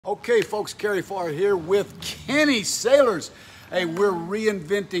Okay, folks, Kerry Farr here with Kenny Saylors. Hey, we're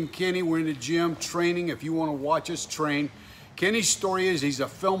reinventing Kenny. We're in the gym training. If you want to watch us train, Kenny's story is he's a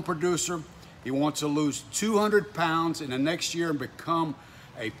film producer. He wants to lose 200 pounds in the next year and become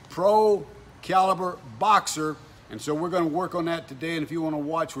a pro caliber boxer. And so we're going to work on that today. And if you want to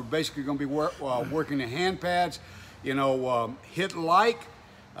watch, we're basically going to be working the hand pads. You know, hit like.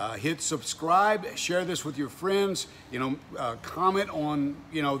 Hit subscribe, share this with your friends, comment on,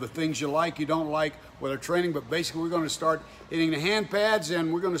 the things you like, you don't like, whether training, but basically we're going to start hitting the hand pads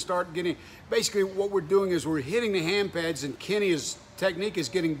and we're going to start getting, basically what we're doing is we're hitting the hand pads and Kenny's technique is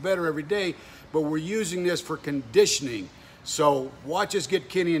getting better every day, but we're using this for conditioning. So watch us get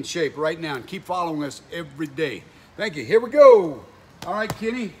Kenny in shape right now and keep following us every day. Thank you. Here we go. All right,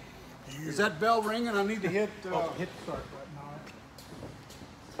 Kenny, is that bell ringing? I need to hit... hit start button on it.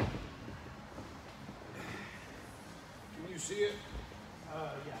 See it?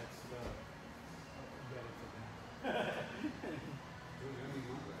 Yeah, it's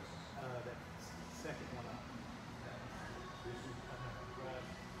that second one up.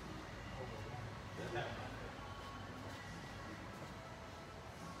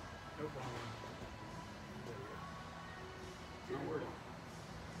 Not working.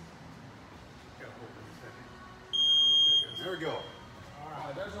 There we go. All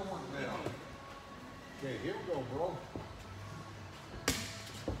right, there's our one bell. Okay, here we go, bro.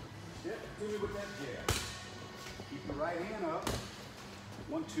 Yeah, continue with that jab. Keep your right hand up.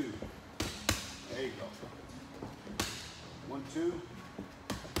 1, 2. There you go. 1, 2.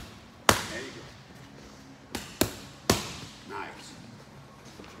 There you go. Nice.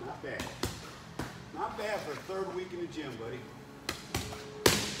 Not bad. Not bad for the third week in the gym, buddy.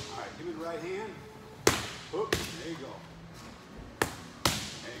 All right, give me the right hand. Hook. There you go.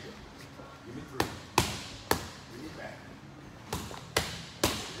 There you go. Give me 3. Bring it back.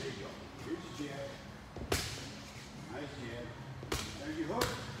 There you go. Here's your jab. Nice jab. There's your hook.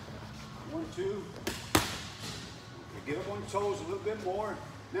 1, 2. Okay, get up on your toes a little bit more.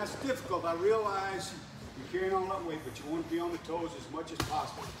 Now it's difficult. I realize you're carrying all that weight, but you want to be on the toes as much as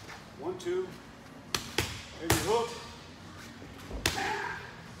possible. 1, 2. There's your hook.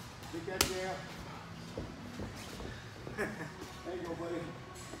 Take that jab. There you go, buddy.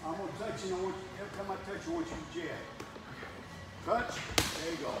 I'm going to touch you. Every time I touch you, I want you to jab. Touch.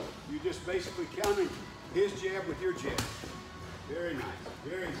 There you go. You're just basically counting his jab with your jab. Very nice.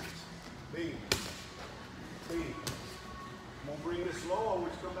 Very nice. Bing. Bing. I'm going to bring this low. I want you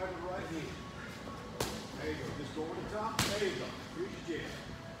to come back with the right hand. There you go. Just go over the top. There you go. Here's your jab.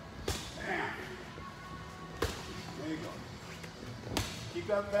 Bam. There you go. Keep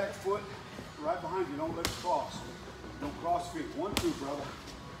that back foot right behind you. Don't let it cross. Don't cross feet. 1, 2, brother.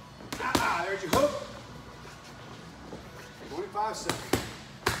 Ah, there's your hook. 25 seconds.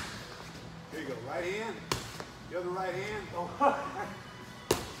 There you go. Right hand. The other right hand. Oh.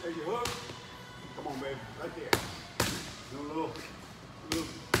 There's your hook. Come on, baby. Right there. Do a little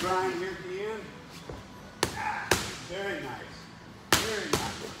grind here at the end. Ah, very nice. Very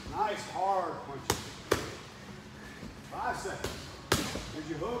nice. Nice hard punches. 5 seconds. There's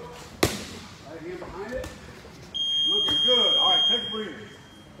your hook. Right hand behind it. Looking good. All right, take a breather.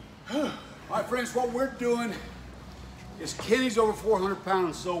 All right, friends, what we're doing is Kenny's over 400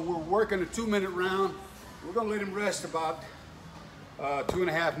 pounds, so we're working a 2-minute round. We're going to let him rest about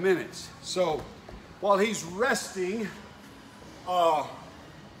 2.5 minutes. So while he's resting,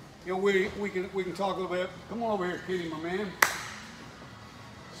 we can talk a little bit. Come on over here, Kenny, my man.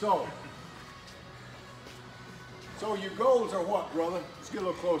 So your goals are what, brother? Let's get a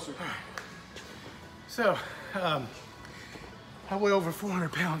little closer. So, I weigh over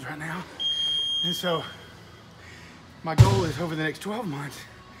 400 pounds right now. And so, my goal is over the next 12 months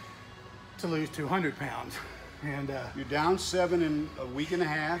to lose 200 pounds. And you're down 7 in a week and a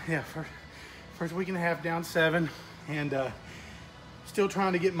half. Yeah, first week and a half down 7. And still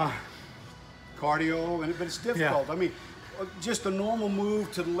trying to get my cardio, but it's difficult. Yeah. I mean, just a normal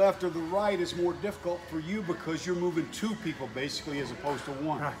move to the left or the right is more difficult for you because you're moving 2 people basically as opposed to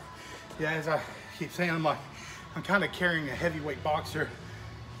 1. Right. Yeah, as I keep saying, I'm kind of carrying a heavyweight boxer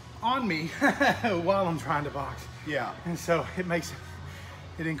on me while I'm trying to box. Yeah. And so it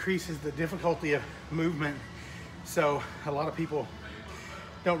increases the difficulty of movement. So a lot of people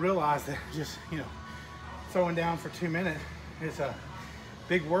don't realize that just, throwing down for 2 minutes is a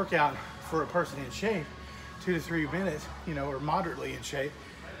big workout for a person in shape. 2 to 3 minutes, or moderately in shape.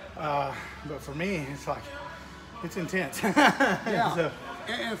 But for me, it's intense. Yeah. So,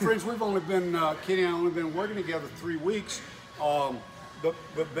 and friends, we've only been, Kenny and I only been working together 3 weeks. But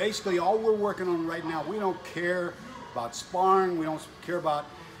basically all we're working on right now, we don't care about sparring. We don't care about,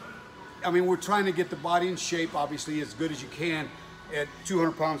 I mean, we're trying to get the body in shape, obviously, as good as you can at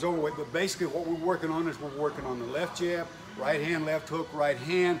 200 pounds overweight. But basically what we're working on is we're working on the left jab, right hand, left hook, right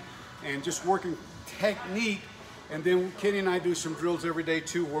hand, and just working technique. And then Kenny and I do some drills every day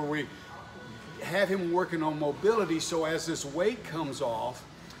too, where we have him working on mobility. So as this weight comes off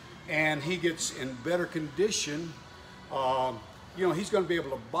and he gets in better condition, you know, he's going to be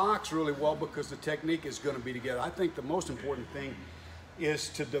able to box really well because the technique is going to be together. I think the most important thing is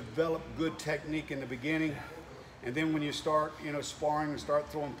to develop good technique in the beginning, and then when you start, you know, sparring and start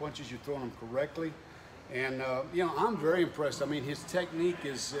throwing punches, you're throwing them correctly. And you know, I'm very impressed. I mean, his technique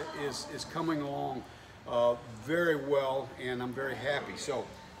is coming along very well, and I'm very happy. So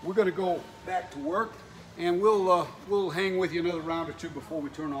we're going to go back to work, and we'll hang with you another round or two before we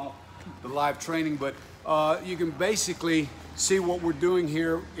turn off the live training. But you can basically see what we're doing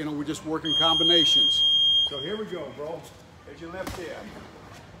here. You know, we're just working combinations. So here we go, bro. There's your left jab.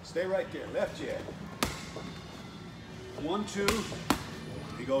 Stay right there. Left jab. 1, 2. There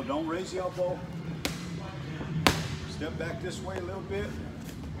you go. Don't raise the elbow. Step back this way a little bit.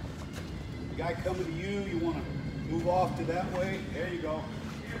 The guy coming to you, you want to move off to that way. There you go.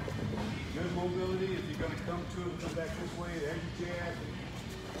 Good mobility. If you're going to come to him, come back this way. There's your jab.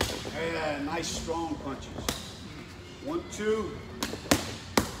 Hey, nice strong punches. 1, 2.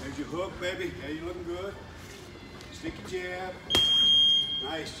 There's your hook, baby. Hey, you're looking good. Stick your jab.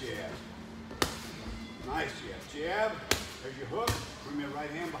 Nice jab. Nice jab. Jab. There's your hook. Bring your right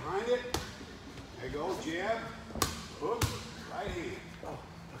hand behind it. There you go. Jab. Hook. Right hand. Oh,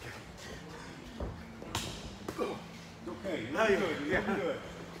 okay. Okay. You're looking good. You're looking good.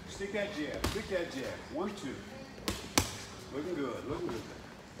 Stick that jab. Stick that jab. 1, 2. Looking good. Looking good.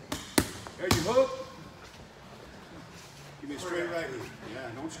 There's your hook. Give me a straight right hand. Yeah,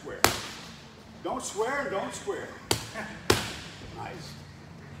 don't square. Don't swear, don't square. Nice.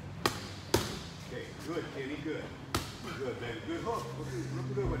 Okay, good, Kenny, good. Good, baby. Good hook.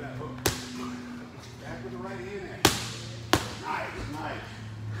 Looking good with that hook. Back with the right hand there. Nice, nice.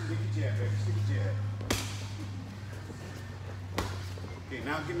 Stick your jab, baby. Stick your jab. Okay,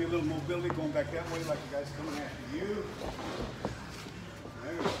 now give me a little mobility going back that way like the guy's coming after you.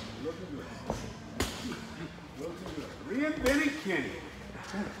 There you go. Looking good. Looking good. Reinventing Kenny.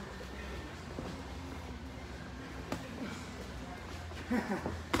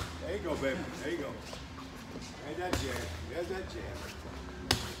 There you go, baby. There you go. There's that jab. There's that jab.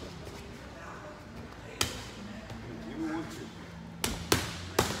 Give me 1, 2.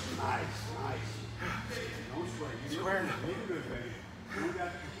 Nice, nice. Don't swear. You're looking good, baby. We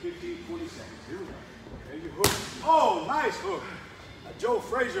got 15, 20 seconds. Here we go. There's your hook. Oh, nice hook. Joe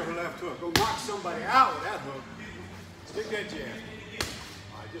Frazier left hook. Go knock somebody out with that hook. Stick that jab.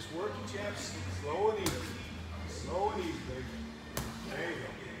 All right, just work your jabs slow and easy. Slow and easy, baby. There you go.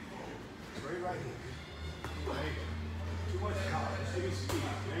 Straight right here. There you go. Too much power. Just give me speed.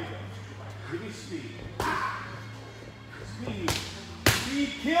 There you go. Give me speed. Speed. Speed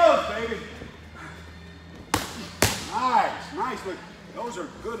kills, baby. Nice. Nice. Look, those are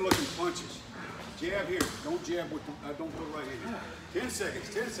good looking punches. Jab here. Don't jab with the, don't put right in. 10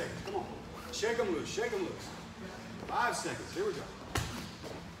 seconds. 10 seconds. Come on. Shake them loose. Shake them loose. 5 seconds. Here we go.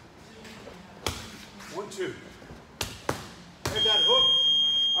 1, 2. There's that hook.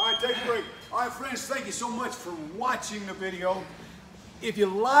 All right, take a break. All right, friends, thank you so much for watching the video. If you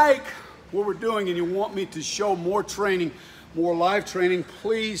like what we're doing and you want me to show more training, more live training,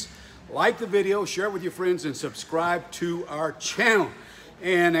 please like the video, share it with your friends, and subscribe to our channel.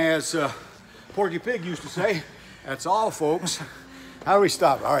 And as Porky Pig used to say, that's all, folks. How do we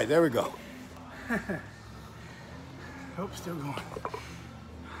stop? All right, there we go. Hope still going.